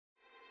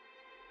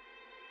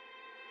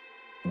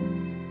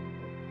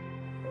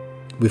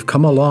We've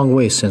come a long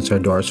way since our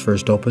doors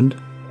first opened.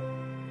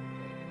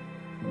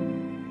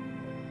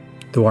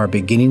 Though our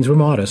beginnings were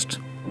modest,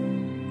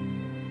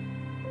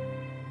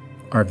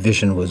 our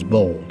vision was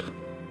bold.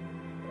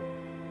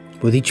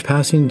 With each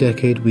passing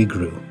decade, we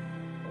grew.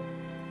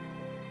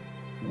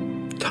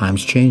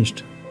 Times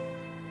changed,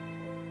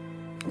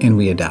 and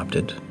we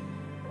adapted.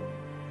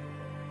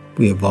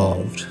 We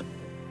evolved,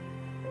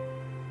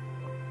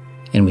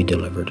 and we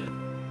delivered.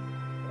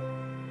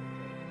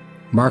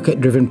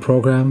 Market-driven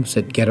programs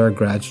that get our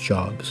grads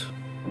jobs.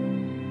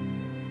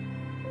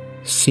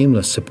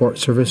 Seamless support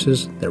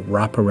services that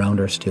wrap around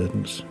our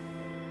students.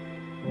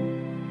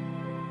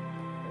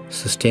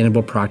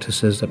 Sustainable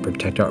practices that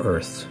protect our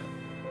earth.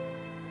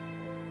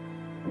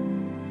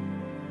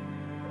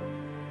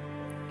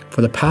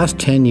 For the past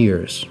 10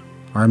 years,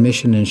 our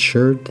mission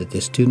ensured that the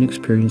student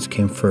experience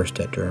came first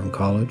at Durham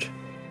College.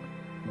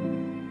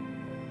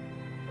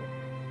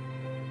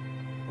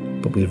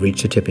 But we've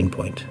reached a tipping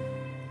point.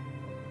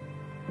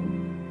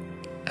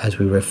 As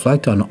we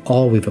reflect on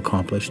all we've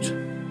accomplished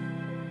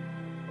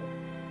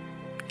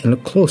and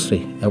look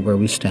closely at where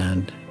we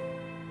stand,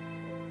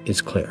 it's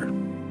clear.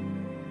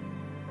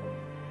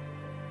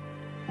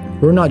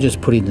 We're not just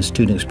putting the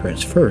student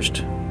experience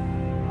first,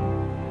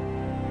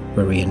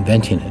 we're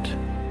reinventing it.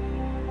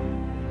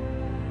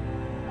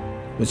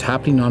 What's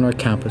happening on our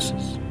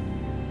campuses,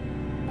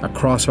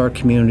 across our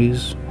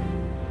communities,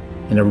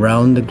 and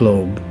around the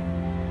globe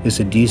is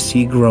a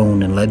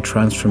DC-grown and led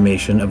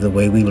transformation of the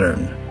way we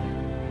learn,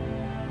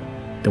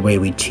 the way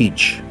we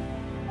teach,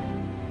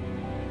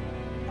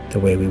 the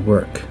way we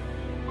work,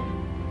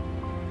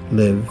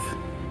 live,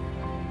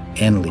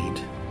 and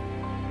lead.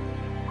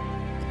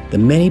 The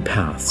many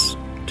paths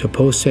to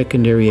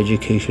post-secondary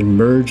education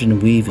merge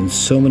and weave in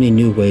so many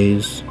new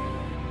ways,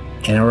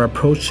 and our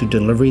approach to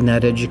delivering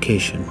that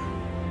education,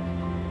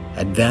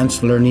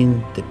 advanced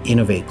learning that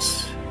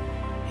innovates,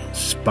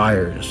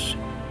 inspires,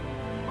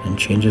 and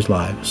changes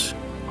lives,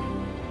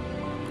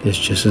 is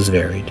just as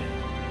varied.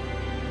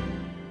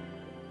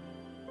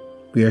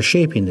 We are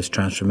shaping this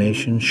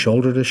transformation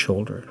shoulder to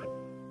shoulder,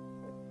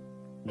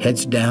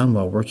 heads down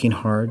while working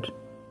hard,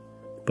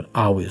 but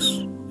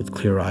always with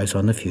clear eyes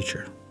on the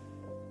future.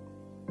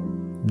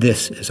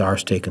 This is our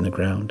stake in the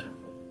ground.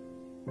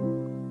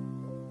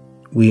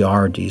 We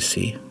are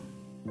DC,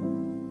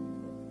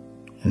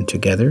 and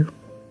together,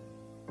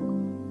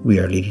 we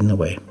are leading the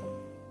way.